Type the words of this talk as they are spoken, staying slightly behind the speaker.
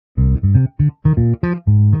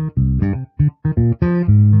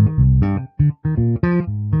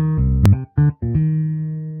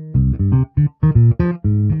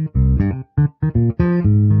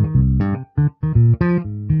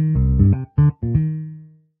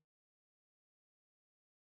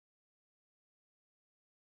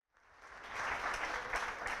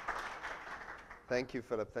Thank you,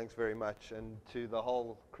 Philip. Thanks very much. And to the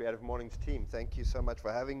whole Creative Mornings team, thank you so much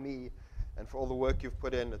for having me and for all the work you've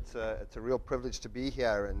put in. It's a real privilege to be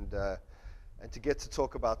here and to get to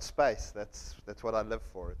talk about space. That's what I live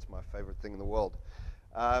for. It's my favorite thing in the world.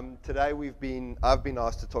 Today I've been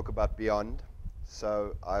asked to talk about beyond,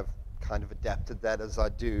 so I've kind of adapted that as I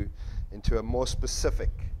do into a more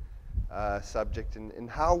specific subject in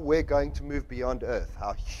how we're going to move beyond Earth,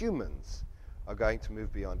 how humans are going to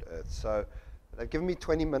move beyond Earth. So they've given me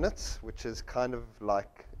 20 minutes, which is kind of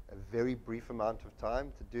like a very brief amount of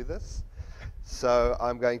time to do this. So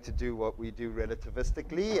I'm going to do what we do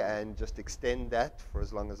relativistically and just extend that for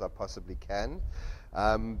as long as I possibly can.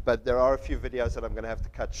 But there are a few videos that I'm going to have to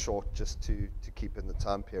cut short just to keep in the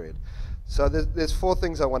time period. So there's four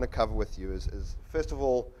things I want to cover with you. Is first of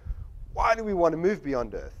all, why do we want to move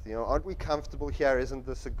beyond Earth? You know, aren't we comfortable here? Isn't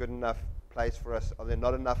this a good enough place for us? Are there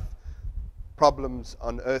not enough problems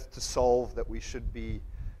on Earth to solve that we should be,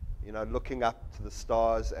 you know, looking up to the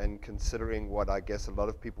stars and considering what I guess a lot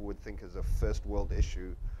of people would think is a first world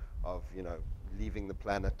issue of, you know, leaving the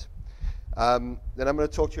planet. Then I'm going to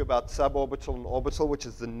talk to you about suborbital and orbital, which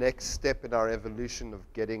is the next step in our evolution of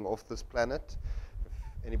getting off this planet.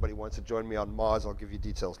 If anybody wants to join me on Mars, I'll give you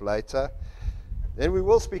details later. Then we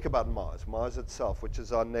will speak about Mars itself, which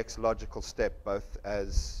is our next logical step, both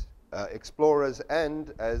as explorers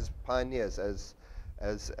and as pioneers, as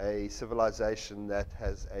a civilization that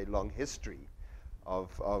has a long history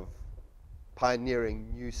of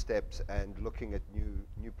pioneering new steps and looking at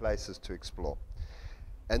new places to explore.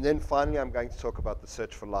 And then finally, I'm going to talk about the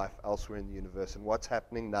search for life elsewhere in the universe and what's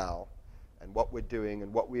happening now and what we're doing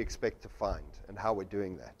and what we expect to find and how we're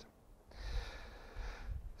doing that.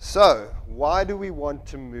 So, why do we want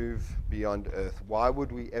to move beyond Earth? Why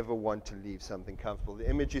would we ever want to leave something comfortable? The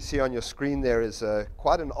image you see on your screen there is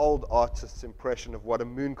quite an old artist's impression of what a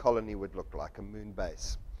moon colony would look like, a moon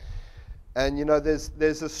base. And you know, there's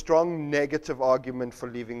a strong negative argument for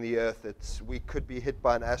leaving the Earth. We could be hit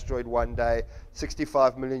by an asteroid one day.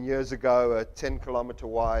 65 million years ago, a 10-kilometer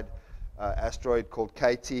wide asteroid called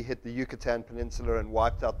KT hit the Yucatan Peninsula and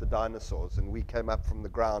wiped out the dinosaurs, and we came up from the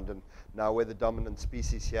ground, and now we're the dominant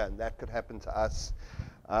species here, and that could happen to us.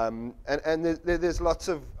 And there's lots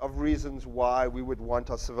of reasons why we would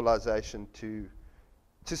want our civilization to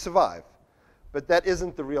survive. But that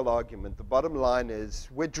isn't the real argument. The bottom line is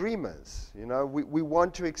we're dreamers. You know, we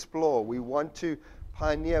want to explore. We want to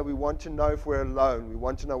pioneer. We want to know if we're alone. We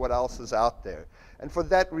want to know what else is out there. And for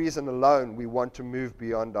that reason alone, we want to move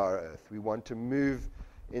beyond our Earth. We want to move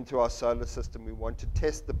into our solar system. We want to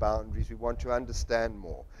test the boundaries. We want to understand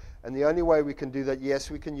more. And the only way we can do that,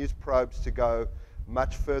 yes, we can use probes to go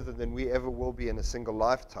much further than we ever will be in a single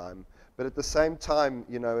lifetime. But at the same time,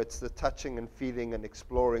 you know, it's the touching and feeling and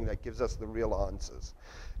exploring that gives us the real answers.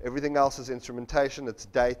 Everything else is instrumentation, it's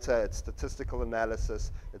data, it's statistical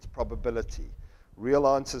analysis, it's probability. Real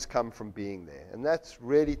answers come from being there. And that's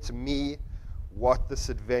really, to me, what this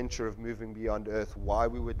adventure of moving beyond Earth, why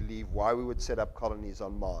we would leave, why we would set up colonies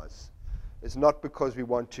on Mars. It's not because we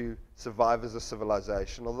want to survive as a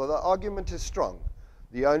civilization, although the argument is strong.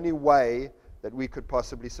 The only way that we could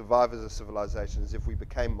possibly survive as a civilization is if we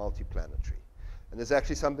became multiplanetary. And there's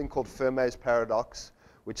actually something called Fermat's paradox,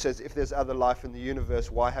 which says if there's other life in the universe,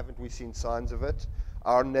 why haven't we seen signs of it?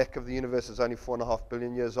 Our neck of the universe is only 4.5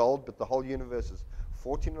 billion years old, but the whole universe is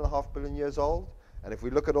 14.5 billion years old. And if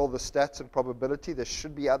we look at all the stats and probability, there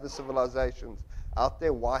should be other civilizations out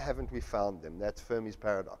there. Why haven't we found them? That's Fermi's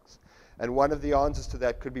paradox. And one of the answers to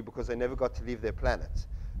that could be because they never got to leave their planet.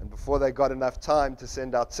 And before they got enough time to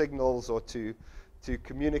send out signals or to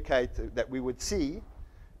communicate that we would see,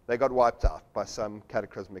 they got wiped out by some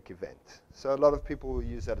cataclysmic event. So a lot of people will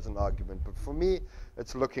use that as an argument. But for me,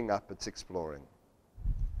 it's looking up, it's exploring.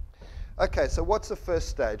 Okay, so what's the first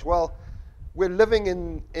stage? Well, we're living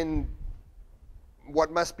in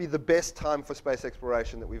what must be the best time for space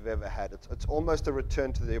exploration that we've ever had. It's almost a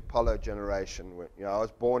return to the Apollo generation. You know, I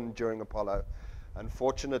was born during Apollo.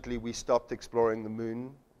 Unfortunately, we stopped exploring the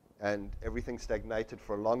moon, and everything stagnated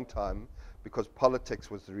for a long time because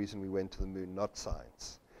politics was the reason we went to the moon, not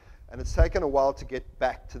science. And it's taken a while to get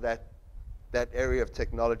back to that area of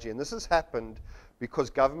technology. And this has happened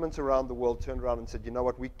because governments around the world turned around and said, you know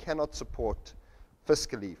what, we cannot support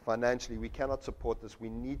fiscally, financially, we cannot support this. We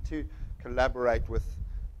need to collaborate with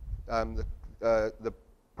the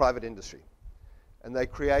private industry. And they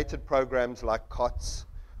created programs like COTS,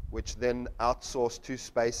 which then outsourced to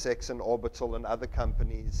SpaceX and Orbital and other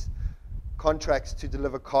companies, contracts to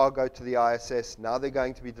deliver cargo to the ISS. Now they're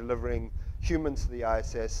going to be delivering humans to the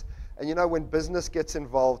ISS. And you know, when business gets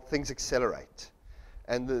involved, things accelerate.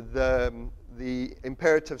 And the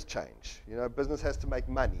imperatives change. You know, business has to make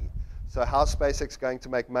money. So how's SpaceX going to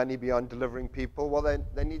make money beyond delivering people? Well,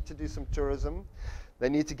 they need to do some tourism. They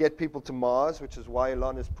need to get people to Mars, which is why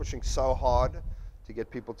Elon is pushing so hard to get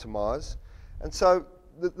people to Mars. And so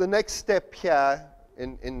the next step here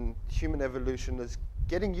in human evolution is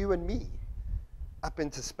getting you and me up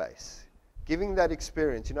into space, giving that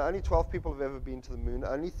experience. You know, only 12 people have ever been to the moon.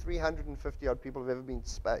 Only 350 odd people have ever been to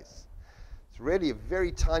space. It's really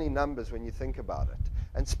very tiny numbers when you think about it.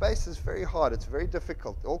 And space is very hard. It's very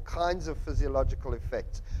difficult. All kinds of physiological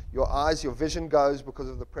effects. Your eyes, your vision goes because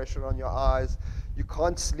of the pressure on your eyes. You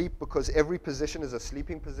can't sleep because every position is a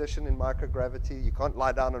sleeping position in microgravity. You can't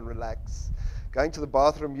lie down and relax. Going to the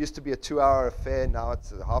bathroom used to be a 2-hour affair. Now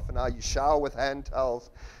it's a half an hour. You shower with hand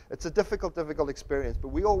towels. It's a difficult experience, but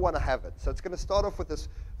we all want to have it. So it's going to start off with this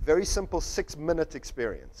very simple 6-minute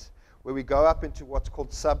experience where we go up into what's called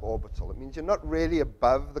suborbital. It means you're not really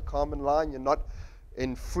above the Kármán line. You're not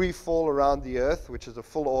in free fall around the Earth, which is a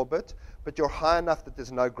full orbit, but you're high enough that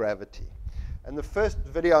there's no gravity. And the first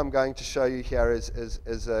video I'm going to show you here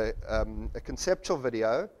is a conceptual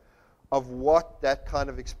video of what that kind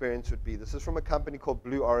of experience would be. This is from a company called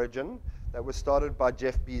Blue Origin that was started by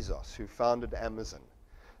Jeff Bezos, who founded Amazon.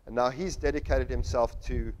 And now he's dedicated himself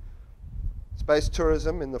to space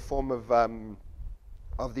tourism in the form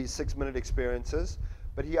of these 6-minute experiences.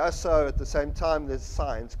 But he also, at the same time, there's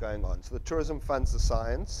science going on. So the tourism funds the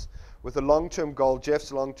science with a long-term goal.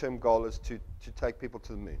 Jeff's long-term goal is to take people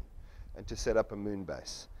to the moon and to set up a moon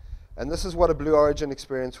base. And this is what a Blue Origin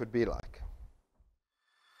experience would be like.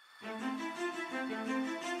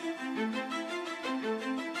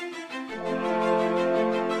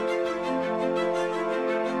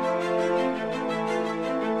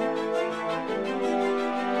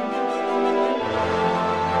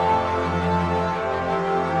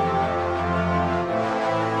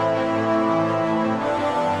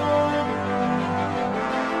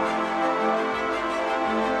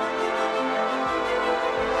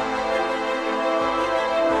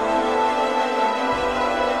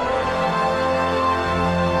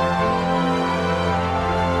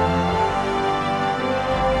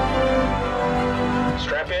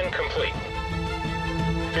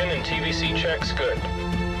 Checks good.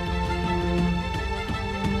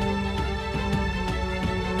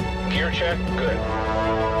 Gear check good.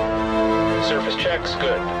 Surface checks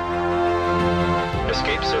good.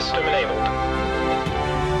 Escape system enabled.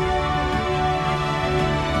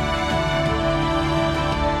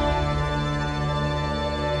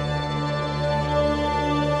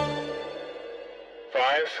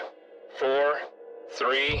 Five, 4,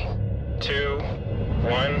 3, 2,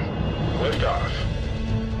 1, liftoff.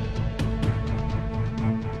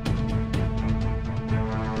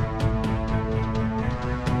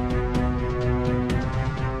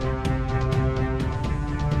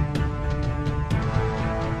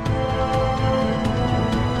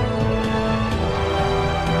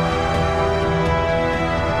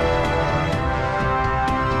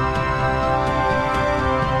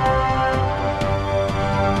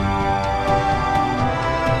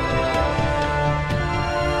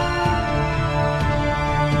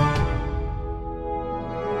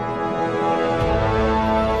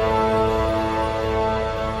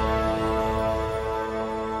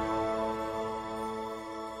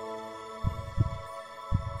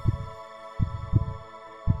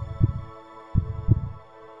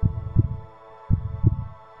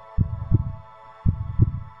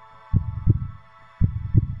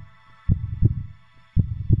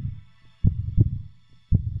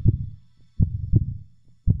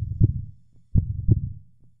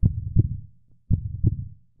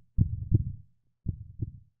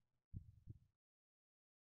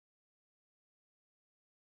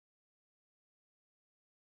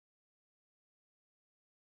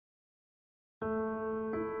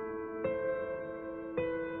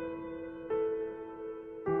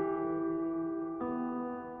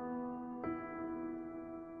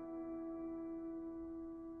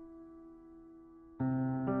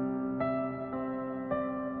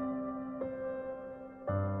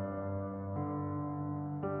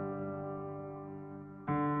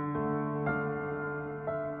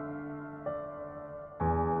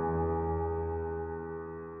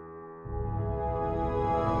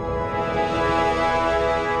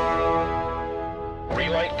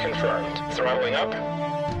 Confirmed. Throttling up.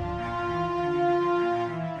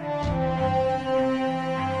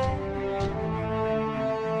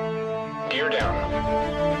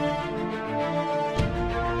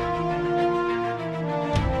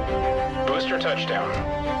 touchdown.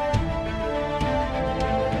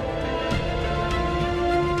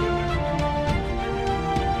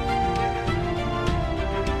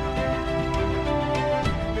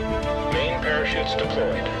 Main parachutes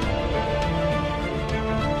deployed.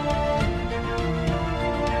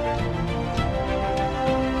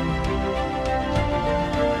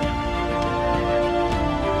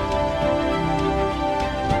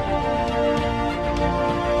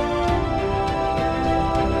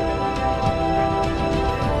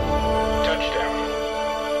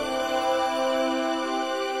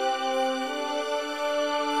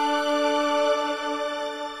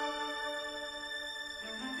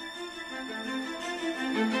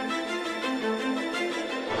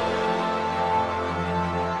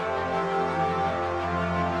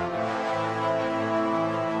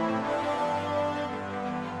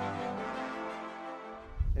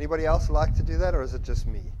 Anybody else like to do that, or is it just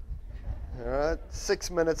me? All right,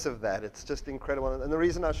 6 minutes of that. It's just incredible. And the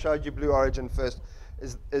reason I showed you Blue Origin first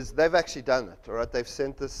is they've actually done it. All right, they've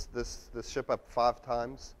sent this ship up 5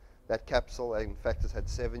 times. That capsule, in fact, has had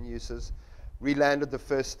 7 uses. Relanded the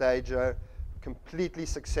first stage, completely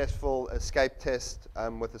successful escape test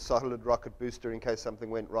with a solid rocket booster in case something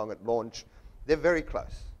went wrong at launch. They're very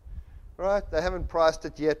close. All right, they haven't priced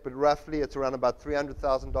it yet, but roughly it's around about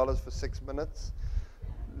 $300,000 for 6 minutes.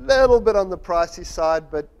 Little bit on the pricey side,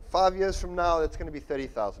 but 5 years from now, it's going to be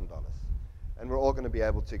 $30,000. And we're all going to be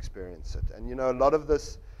able to experience it. And you know, a lot of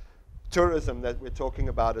this tourism that we're talking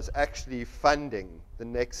about is actually funding the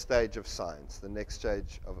next stage of science, the next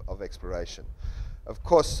stage of exploration. Of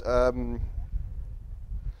course,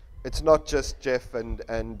 it's not just Jeff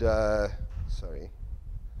and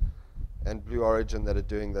Blue Origin that are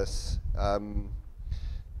doing this.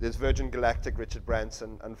 There's Virgin Galactic, Richard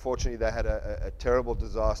Branson. Unfortunately, they had a terrible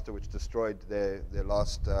disaster which destroyed their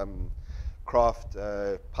last craft,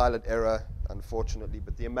 pilot error, unfortunately.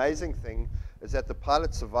 But the amazing thing is that the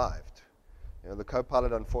pilot survived. You know, the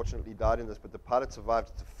co-pilot unfortunately died in this, but the pilot survived.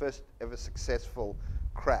 It's the first ever successful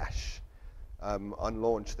crash on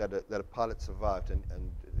launch that a pilot survived, and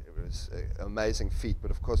it was an amazing feat. But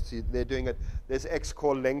of course, they're doing it. There's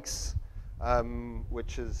X-Core Lynx,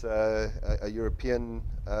 which is a European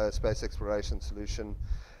space exploration solution.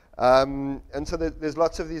 And so there's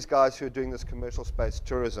lots of these guys who are doing this commercial space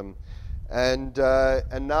tourism. And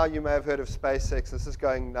now you may have heard of SpaceX. This is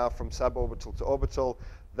going now from suborbital to orbital.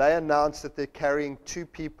 They announced that they're carrying 2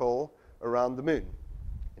 people around the moon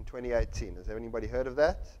in 2018. Has anybody heard of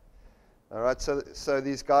that? All right, so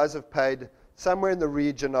these guys have paid somewhere in the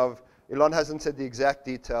region of, Elon hasn't said the exact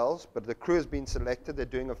details, but the crew has been selected. They're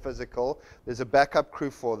doing a physical. There's a backup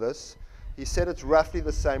crew for this. He said it's roughly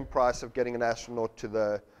the same price of getting an astronaut to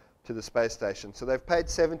the space station. So they've paid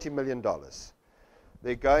 $70 million.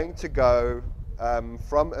 They're going to go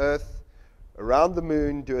from Earth around the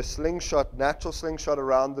moon, do a slingshot, natural slingshot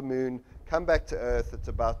around the moon, come back to Earth. It's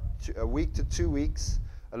about a week to 2 weeks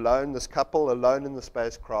alone, this couple alone in the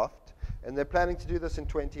spacecraft. And they're planning to do this in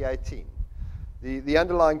 2018. The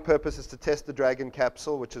underlying purpose is to test the Dragon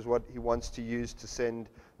capsule, which is what he wants to use to send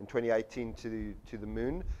in 2018 to the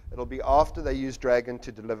moon. It'll be after they use Dragon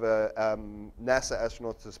to deliver NASA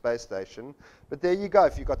astronauts to the space station. But there you go.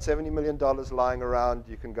 If you've got $70 million lying around,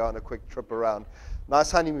 you can go on a quick trip around. Nice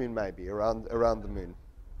honeymoon, maybe, around the moon.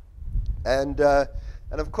 And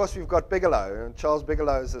of course, we've got Bigelow. And Charles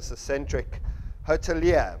Bigelow is this eccentric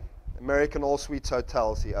hotelier, American all-suites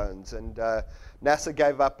hotels he owns. And NASA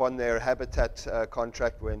gave up on their habitat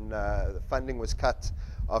contract when the funding was cut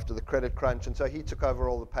after the credit crunch, and so he took over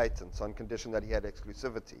all the patents on condition that he had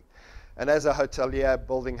exclusivity. And as a hotelier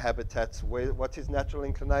building habitats, what's his natural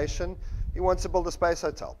inclination? He wants to build a space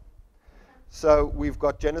hotel. So we've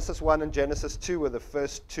got Genesis 1 and Genesis 2 were the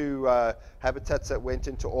first 2 habitats that went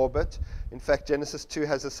into orbit. In fact, Genesis 2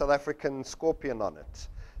 has a South African scorpion on it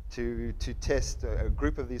to test a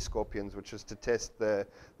group of these scorpions, which is to test the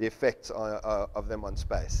effects of them on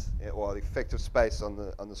space, or the effect of space on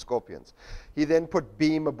the scorpions. He then put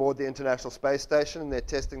Beam aboard the International Space Station, and they're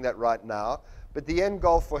testing that right now. But the end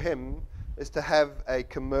goal for him is to have a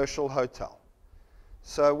commercial hotel.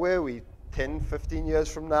 So where are we, 10, 15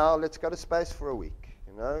 years from now? Let's go to space for a week,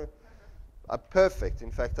 you know? Perfect.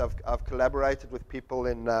 In fact, I've collaborated with people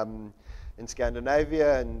in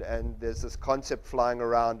Scandinavia, and there's this concept flying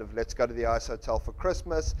around of let's go to the ice hotel for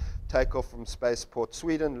Christmas, take off from Spaceport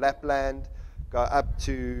Sweden, Lapland, go up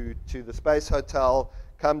to the space hotel,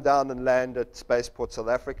 come down and land at Spaceport South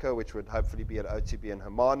Africa, which would hopefully be at OTB and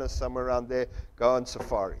Hermanus, somewhere around there, go on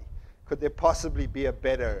safari. Could there possibly be a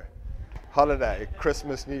better holiday,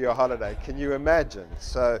 Christmas, New Year holiday? Can you imagine?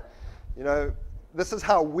 So, you know, this is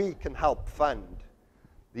how we can help fund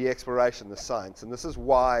the exploration, the science. And this is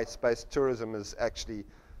why space tourism is actually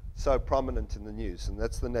so prominent in the news, and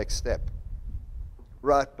that's the next step.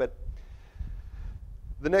 Right, but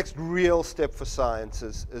the next real step for science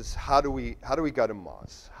is how do we go to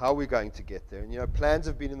Mars? How are we going to get there? And you know, plans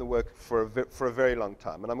have been in the work for a very long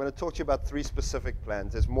time. And I'm going to talk to you about 3 specific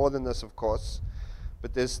plans. There's more than this, of course,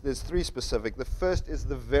 but there's 3 specific. The first is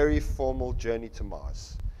the very formal journey to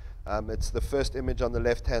Mars. It's the first image on the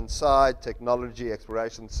left-hand side, technology,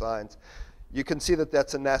 exploration, science. You can see that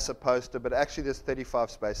that's a NASA poster, but actually there's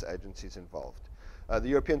 35 space agencies involved. The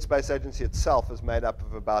European Space Agency itself is made up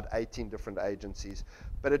of about 18 different agencies,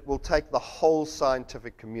 but it will take the whole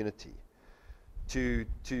scientific community to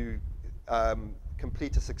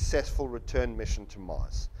complete a successful return mission to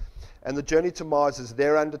Mars. And the journey to Mars is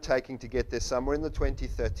their undertaking to get there somewhere in the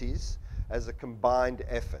 2030s as a combined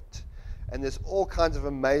effort. And there's all kinds of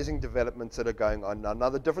amazing developments that are going on now. Now,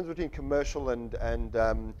 the difference between commercial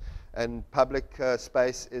and public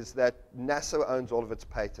space is that NASA owns all of its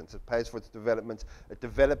patents. It pays for its developments. It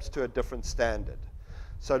develops to a different standard.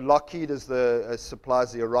 So Lockheed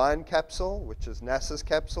supplies the Orion capsule, which is NASA's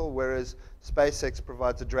capsule, whereas SpaceX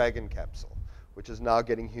provides a Dragon capsule, which is now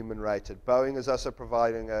getting human-rated. Boeing is also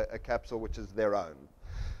providing a capsule which is their own.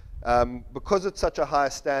 Because it's such a high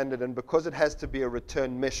standard and because it has to be a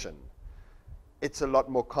return mission, it's a lot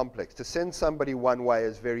more complex. To send somebody one way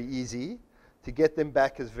is very easy. To get them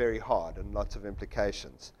back is very hard and lots of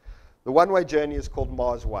implications. The one-way journey is called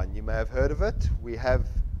Mars One. You may have heard of it. We have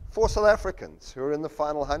 4 South Africans who are in the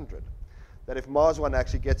final 100. That if Mars One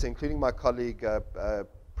actually gets, including my colleague,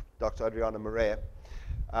 Dr. Adriana Marais,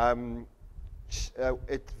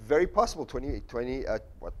 it's very possible,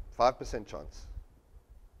 5% chance.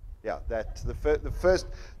 Yeah, that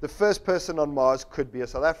the first person on Mars could be a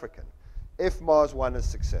South African, if Mars One is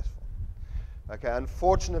successful. Okay,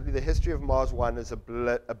 unfortunately, the history of Mars One is a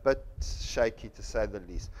bit shaky, to say the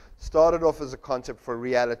least. Started off as a concept for a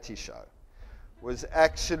reality show.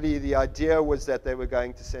 The idea was that they were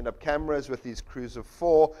going to send up cameras with these crews of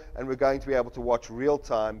 4, and we're going to be able to watch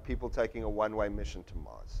real-time people taking a one-way mission to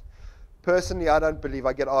Mars. Personally, I don't believe,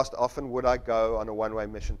 I get asked often, would I go on a one-way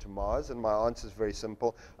mission to Mars? And my answer is very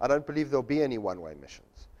simple. I don't believe there'll be any one-way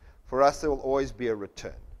missions. For us, there will always be a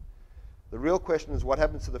return. The real question is what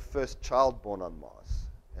happens to the first child born on Mars?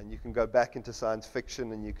 And you can go back into science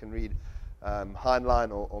fiction and you can read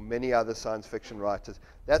Heinlein or many other science fiction writers.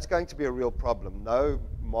 That's going to be a real problem. No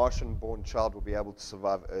Martian-born child will be able to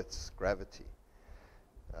survive Earth's gravity.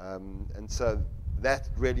 And so that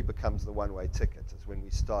really becomes the one-way ticket, is when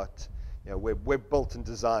we start, you know, we're built and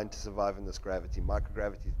designed to survive in this gravity.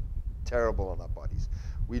 Microgravity is terrible on our bodies.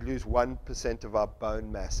 We lose 1% of our bone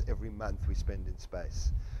mass every month we spend in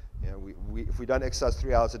space. You know, if we don't exercise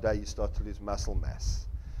 3 hours a day, you start to lose muscle mass.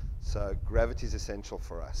 So gravity is essential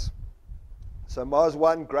for us. So Mars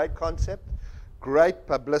One, great concept, great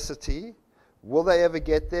publicity. Will they ever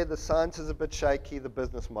get there? The science is a bit shaky. The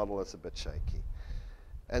business model is a bit shaky.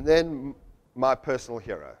 And then my personal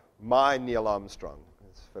hero, my Neil Armstrong,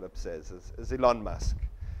 as Philip says, is Elon Musk.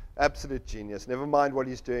 Absolute genius. Never mind what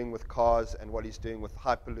he's doing with cars and what he's doing with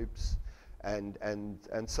hyperloops and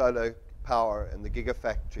solar power and the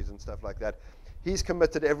gigafactories and stuff like that. He's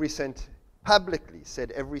committed every cent, publicly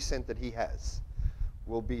said every cent that he has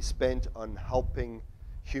will be spent on helping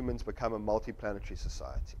humans become a multi-planetary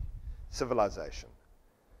society, civilization.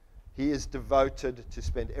 He is devoted to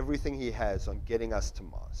spend everything he has on getting us to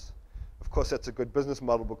Mars. Of course, that's a good business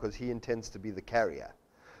model because he intends to be the carrier.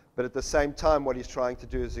 But at the same time, what he's trying to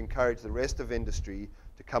do is encourage the rest of industry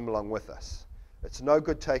to come along with us. It's no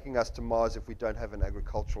good taking us to Mars if we don't have an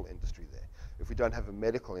agricultural industry there, if we don't have a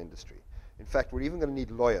medical industry. In fact, we're even going to need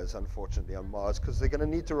lawyers, unfortunately, on Mars because they're going to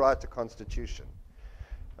need to write the Constitution.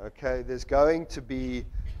 Okay, there's going to be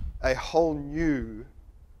a whole new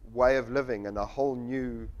way of living and a whole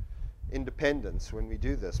new independence when we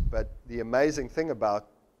do this. But the amazing thing about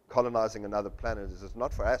colonizing another planet is it's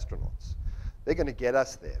not for astronauts. They're going to get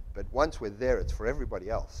us there. But once we're there, it's for everybody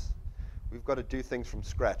else. We've got to do things from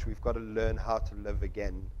scratch. We've got to learn how to live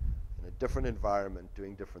again in a different environment,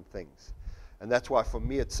 doing different things. And that's why, for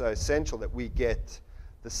me, it's so essential that we get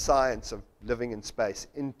the science of living in space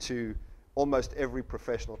into almost every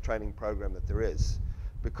professional training program that there is.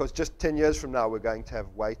 Because just 10 years from now, we're going to have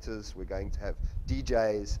waiters, we're going to have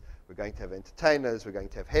DJs, we're going to have entertainers, we're going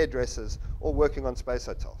to have hairdressers, all working on space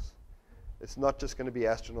hotels. It's not just going to be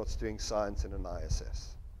astronauts doing science in an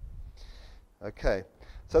ISS. Okay.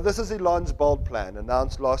 So this is Elon's bold plan,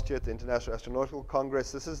 announced last year at the International Astronautical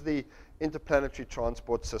Congress. This is the interplanetary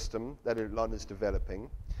transport system that Elon is developing.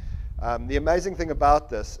 The amazing thing about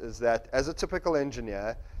this is that as a typical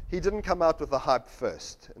engineer, he didn't come out with the hype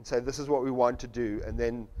first and say, this is what we want to do, and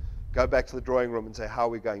then go back to the drawing room and say, how are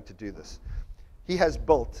we going to do this? He has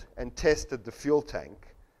built and tested the fuel tank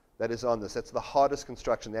that is on this. That's the hardest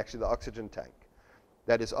construction, actually the oxygen tank,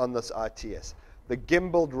 that is on this ITS. The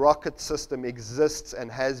gimbaled rocket system exists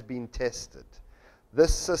and has been tested.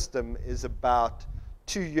 This system is about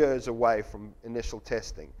 2 years away from initial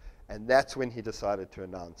testing, and that's when he decided to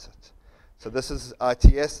announce it. So this is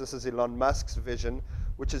ITS, this is Elon Musk's vision,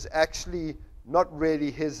 which is actually not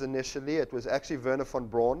really his initially. It was actually Werner von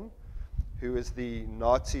Braun, who is the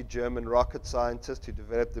Nazi German rocket scientist who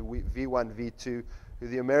developed the V1, V2, who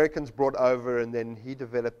the Americans brought over, and then he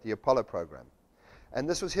developed the Apollo program. And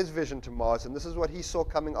this was his vision to Mars, and this is what he saw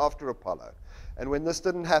coming after Apollo. And when this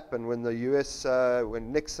didn't happen, when the US,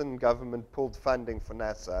 when Nixon government pulled funding for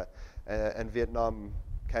NASA and Vietnam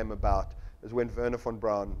came about, is when Werner von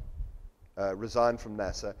Braun resigned from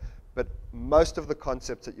NASA. But most of the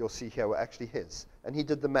concepts that you'll see here were actually his. And he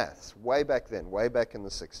did the maths way back then, way back in the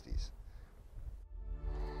 60s.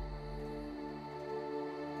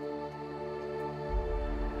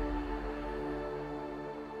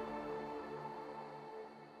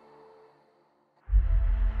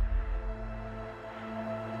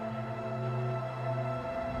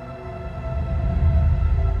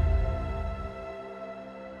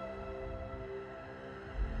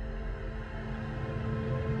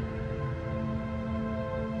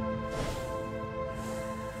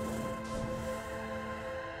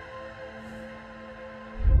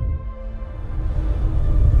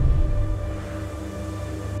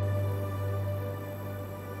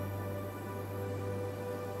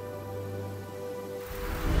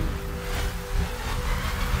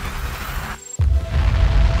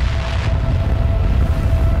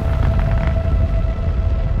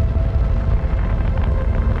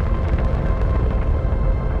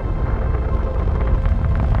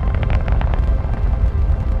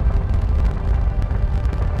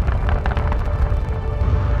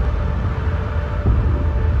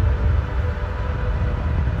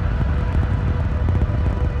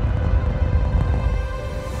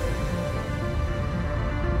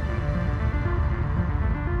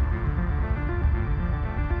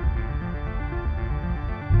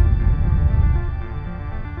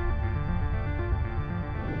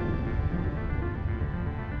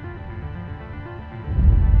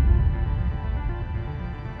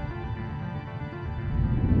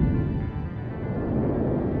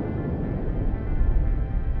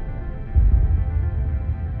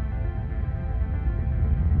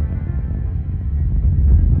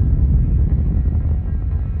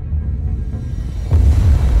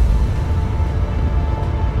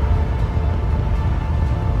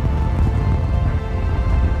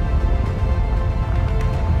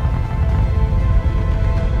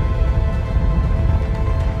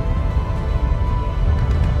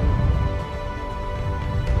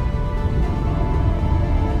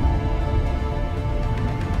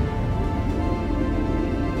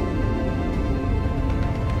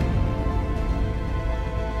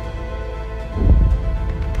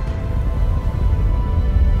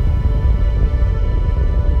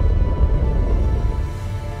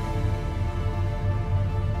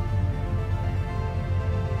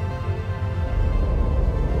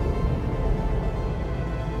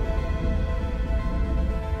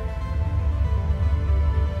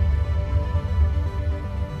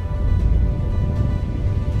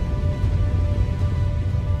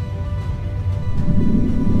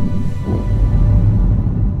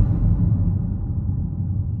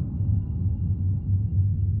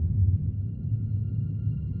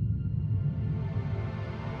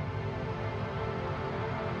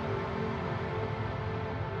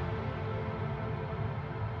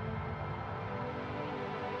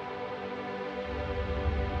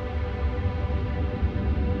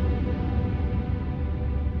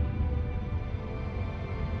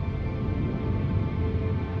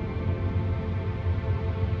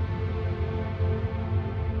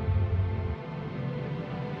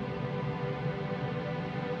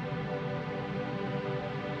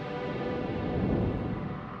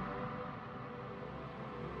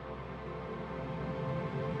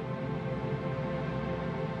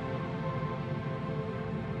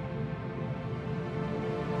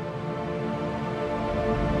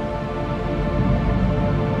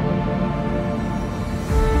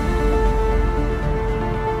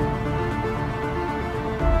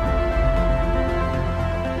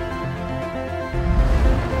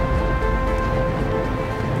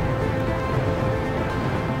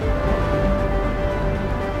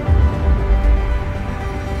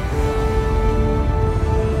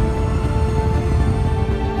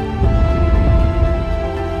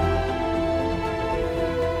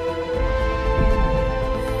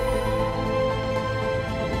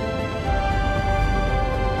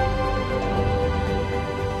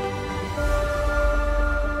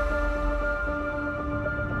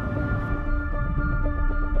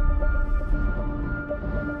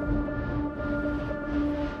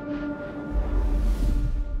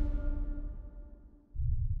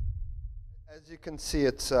 you can see,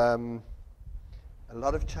 it's a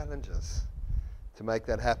lot of challenges to make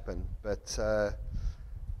that happen. But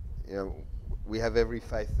you know, we have every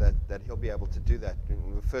faith that he'll be able to do that.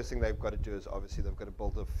 And the first thing they've got to do is obviously they've got to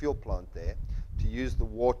build a fuel plant there to use the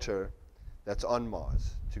water that's on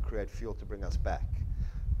Mars to create fuel to bring us back.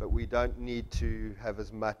 But we don't need to have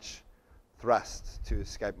as much thrust to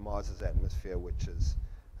escape Mars's atmosphere, which is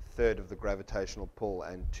a third of the gravitational pull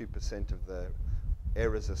and 2% of the air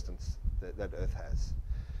resistance that Earth has.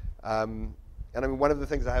 And I mean, one of the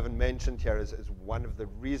things I haven't mentioned here is one of the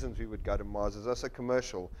reasons we would go to Mars is also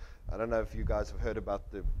commercial. I don't know if you guys have heard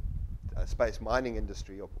about the space mining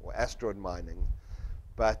industry or asteroid mining,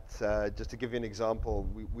 but just to give you an example,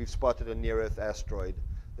 we've spotted a near-Earth asteroid.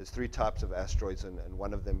 There's 3 types of asteroids, and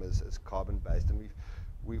one of them is carbon-based. And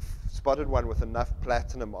we've spotted one with enough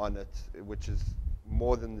platinum on it, which is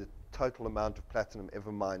more than the total amount of platinum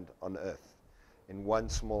ever mined on Earth in one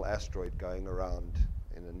small asteroid going around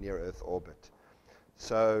in a near-Earth orbit.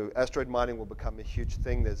 So asteroid mining will become a huge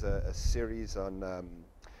thing. There's a series on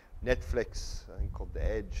Netflix, I think, called The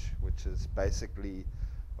Edge, which is basically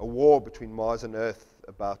a war between Mars and Earth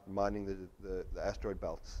about mining the asteroid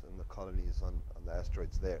belts and the colonies on the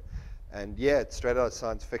asteroids there. And yeah, it's straight out of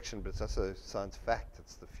science fiction, but it's also science fact.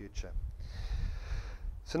 It's the future.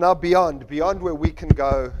 So now beyond where we can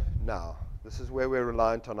go now. This is where we're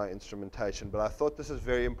reliant on our instrumentation. But I thought this is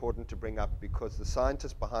very important to bring up because the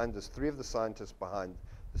scientists behind this, 3 of the scientists behind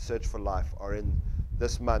the search for life are in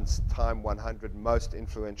this month's Time 100 most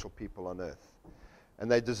influential people on Earth. And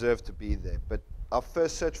they deserve to be there. But our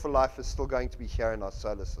first search for life is still going to be here in our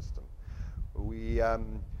solar system.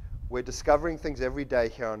 We're discovering things every day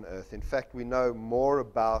here on Earth. In fact, we know more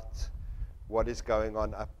about what is going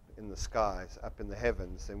on up in the skies, up in the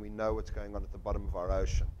heavens, than we know what's going on at the bottom of our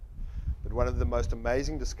ocean. But one of the most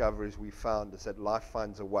amazing discoveries we found is that life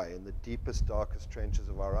finds a way in the deepest, darkest trenches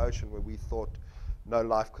of our ocean, where we thought no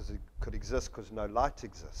life could exist because no light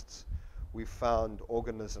exists. We found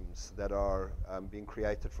organisms that are being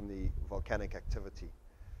created from the volcanic activity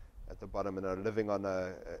at the bottom and are living on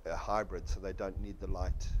a hybrid, so they don't need the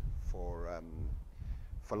light for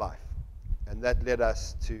life. And that led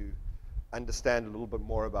us to understand a little bit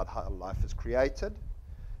more about how life is created,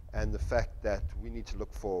 and the fact that we need to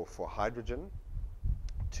look for hydrogen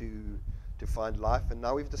to find life. And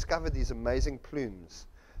now we've discovered these amazing plumes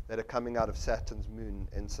that are coming out of Saturn's moon,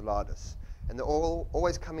 Enceladus. And they're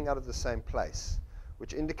always coming out of the same place,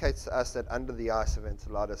 which indicates to us that under the ice of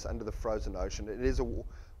Enceladus, under the frozen ocean, it is a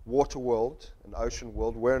water world, an ocean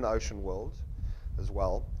world. We're an ocean world as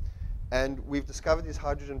well. And we've discovered these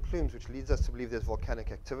hydrogen plumes, which leads us to believe there's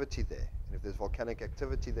volcanic activity there. And if there's volcanic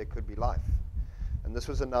activity, there could be life. And this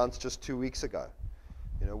was announced just 2 weeks ago.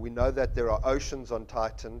 You know, we know that there are oceans on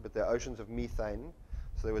Titan, but they're oceans of methane.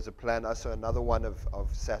 So there was a plan, also another one of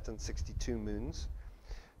Saturn's 62 moons.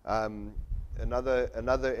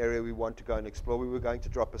 Another area we want to go and explore, we were going to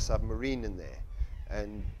drop a submarine in there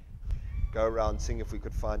and go around seeing if we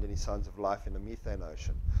could find any signs of life in a methane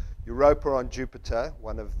ocean. Europa on Jupiter,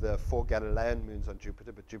 one of the 4 Galilean moons on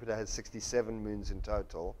Jupiter, but Jupiter has 67 moons in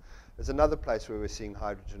total. There's another place where we're seeing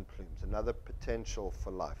hydrogen plumes, another potential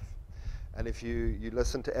for life. And if you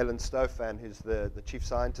listen to Ellen Stofan, who's the chief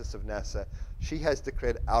scientist of NASA, she has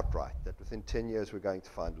declared outright that within 10 years we're going to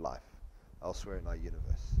find life elsewhere in our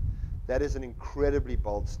universe. That is an incredibly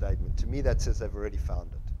bold statement. To me, that says they've already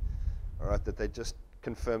found it. All right, that they're just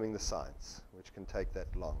confirming the science, which can take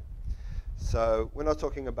that long. So we're not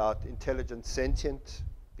talking about intelligent, sentient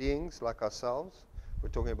beings like ourselves. We're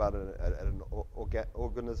talking about at an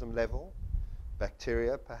organism level,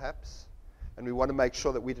 bacteria perhaps. And we want to make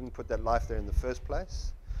sure that we didn't put that life there in the first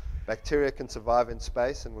place. Bacteria can survive in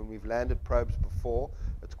space, and when we've landed probes before,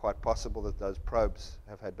 it's quite possible that those probes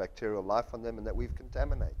have had bacterial life on them and that we've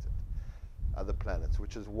contaminated other planets,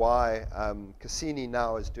 which is why Cassini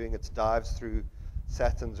now is doing its dives through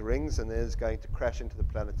Saturn's rings and is going to crash into the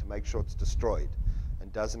planet to make sure it's destroyed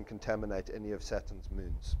and doesn't contaminate any of Saturn's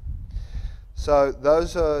moons. So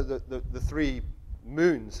those are the 3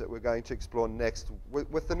 moons that we're going to explore next,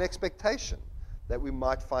 with an expectation that we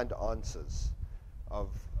might find answers of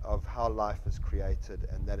how life is created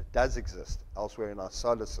and that it does exist elsewhere in our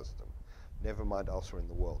solar system, never mind elsewhere in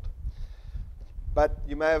the world. But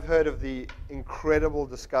you may have heard of the incredible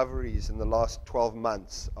discoveries in the last 12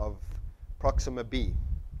 months of Proxima b.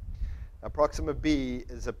 Now, Proxima b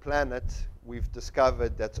is a planet we've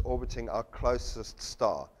discovered that's orbiting our closest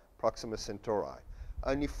star, Proxima Centauri,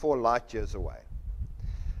 only 4 light years away.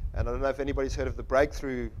 And I don't know if anybody's heard of the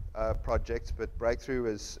Breakthrough project, but Breakthrough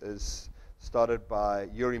is started by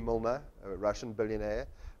Yuri Milner, a Russian billionaire,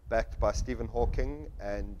 backed by Stephen Hawking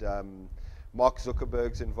and Mark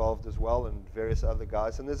Zuckerberg's involved as well, and various other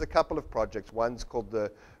guys. And there's a couple of projects. One's called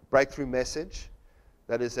the Breakthrough Message.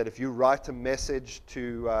 That is that if you write a message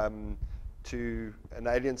to an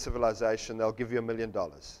alien civilization, they'll give you $1 million.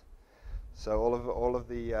 So all of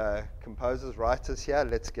the composers, writers here,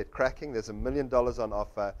 let's get cracking. There's $1 million on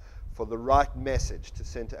offer for the right message to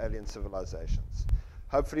send to alien civilizations.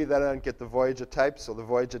 Hopefully they don't get the Voyager tapes or the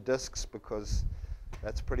Voyager discs, because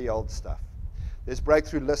that's pretty old stuff. There's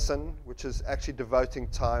Breakthrough Listen, which is actually devoting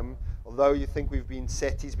time. Although you think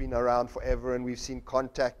SETI's been around forever, and we've seen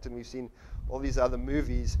Contact, and we've seen all these other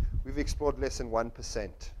movies, we've explored less than 1%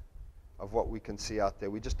 of what we can see out there.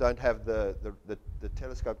 We just don't have the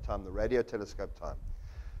telescope time, the radio telescope time.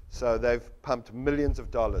 So they've pumped millions of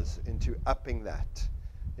dollars into upping that,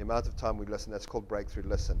 the amount of time we listen. That's called Breakthrough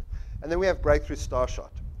Listen. And then we have Breakthrough Starshot.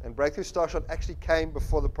 And Breakthrough Starshot actually came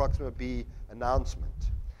before the Proxima B announcement.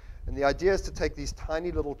 And the idea is to take these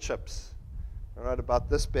tiny little chips, all right, about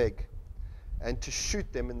this big, and to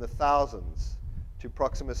shoot them in the thousands to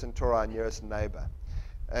Proxima Centauri, our nearest neighbor.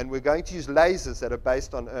 And we're going to use lasers that are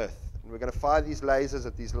based on Earth. And we're going to fire these lasers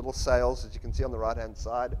at these little sails, as you can see on the right-hand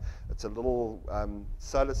side. It's a little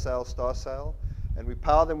solar sail, star sail. And we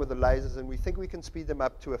power them with the lasers, and we think we can speed them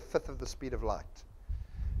up to 1/5 of the speed of light.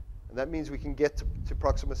 And that means we can get to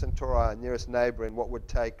Proxima Centauri, our nearest neighbor, in what would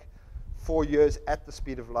take 4 years at the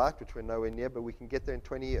speed of light, which we're nowhere near, but we can get there in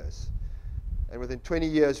 20 years. And within 20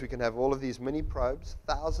 years, we can have all of these mini probes,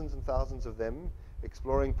 thousands and thousands of them,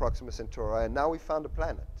 exploring Proxima Centauri. And now we found a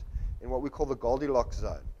planet in what we call the Goldilocks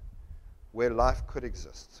zone, where life could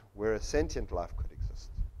exist, where a sentient life could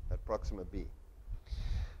exist, at Proxima B.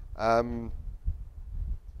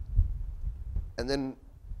 And then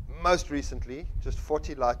most recently, just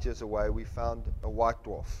 40 light years away, we found a white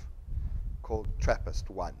dwarf called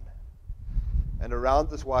TRAPPIST-1. And around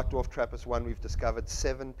this white dwarf TRAPPIST-1, we've discovered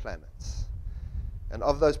 7 planets. And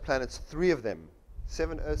of those planets, 3 of them,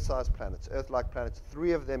 7 Earth-sized planets, Earth-like planets,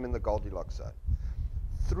 3 of them in the Goldilocks zone.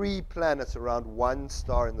 3 planets around 1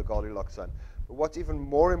 star in the Goldilocks zone. But what's even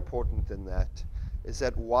more important than that is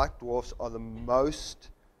that white dwarfs are the most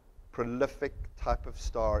prolific type of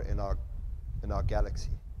star in our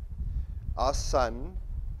galaxy. Our sun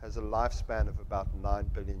has a lifespan of about 9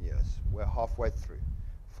 billion years. We're halfway through.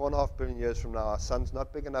 4.5 billion years from now, our sun's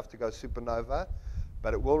not big enough to go supernova,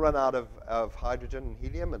 but it will run out of hydrogen and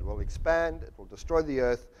helium. It will expand, it will destroy the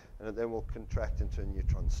Earth, and it then will contract into a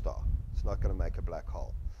neutron star. It's not going to make a black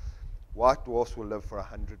hole. White dwarfs will live for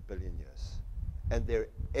 100 billion years, and they're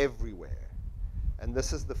everywhere. And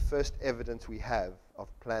this is the first evidence we have of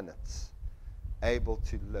planets able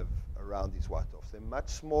to live around these white dwarfs. They're much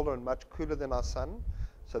smaller and much cooler than our sun,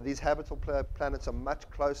 so these habitable planets are much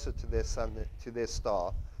closer to their sun, to their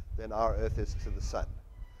star, than our Earth is to the sun.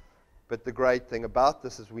 But the great thing about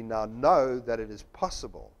this is we now know that it is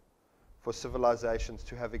possible for civilizations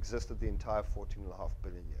to have existed the entire 14.5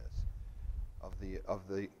 billion years of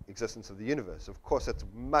the existence of the universe. Of course, that's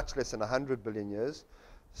much less than 100 billion years,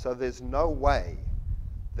 so there's no way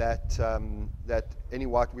that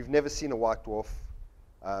we've never seen a white dwarf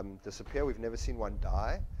disappear. We've never seen one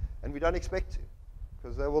die, and we don't expect to,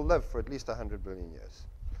 because they will live for at least 100 billion years.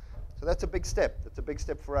 So that's a big step. That's a big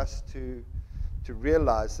step for us to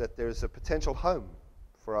realize that there's a potential home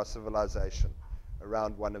for our civilization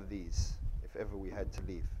around one of these, if ever we had to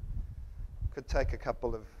leave. Could take a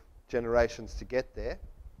couple of generations to get there,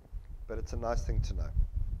 but it's a nice thing to know.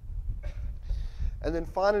 And then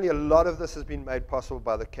finally, a lot of this has been made possible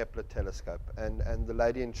by the Kepler telescope, and the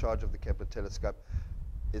lady in charge of the Kepler telescope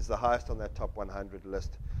is the highest on that top 100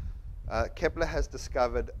 list. Kepler has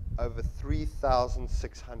discovered over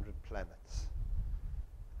 3,600 planets,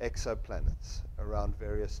 exoplanets, around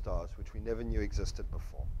various stars, which we never knew existed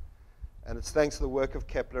before. And it's thanks to the work of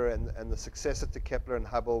Kepler and the successor to Kepler and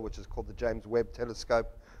Hubble, which is called the James Webb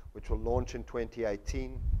Telescope, which will launch in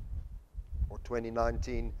 2018 or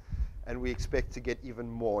 2019. And we expect to get even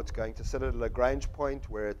more. It's going to sit at a Lagrange point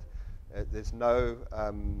where there's no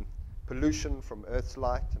pollution from Earth's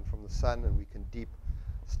light and from the sun, and we can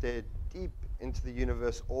stare deep into the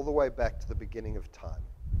universe all the way back to the beginning of time.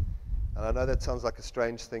 And I know that sounds like a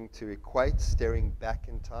strange thing to equate, staring back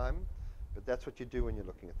in time, but that's what you do when you're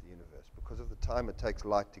looking at the universe, because of the time it takes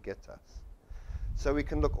light to get to us. So we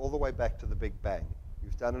can look all the way back to the Big Bang.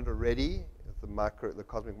 We've done it already with the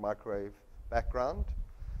cosmic microwave background.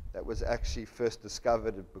 That was actually first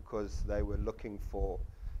discovered because they were looking for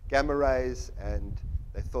gamma rays, and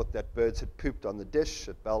they thought that birds had pooped on the dish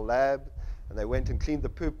at Bell Lab, and they went and cleaned the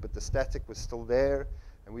poop, but the static was still there,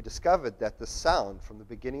 and we discovered that the sound from the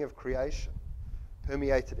beginning of creation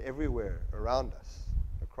permeated everywhere around us,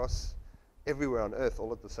 across everywhere on Earth,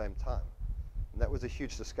 all at the same time. And that was a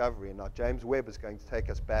huge discovery. And now James Webb is going to take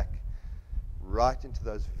us back right into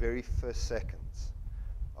those very first seconds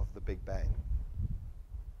of the Big Bang.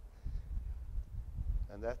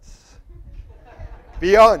 And that's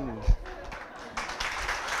beyond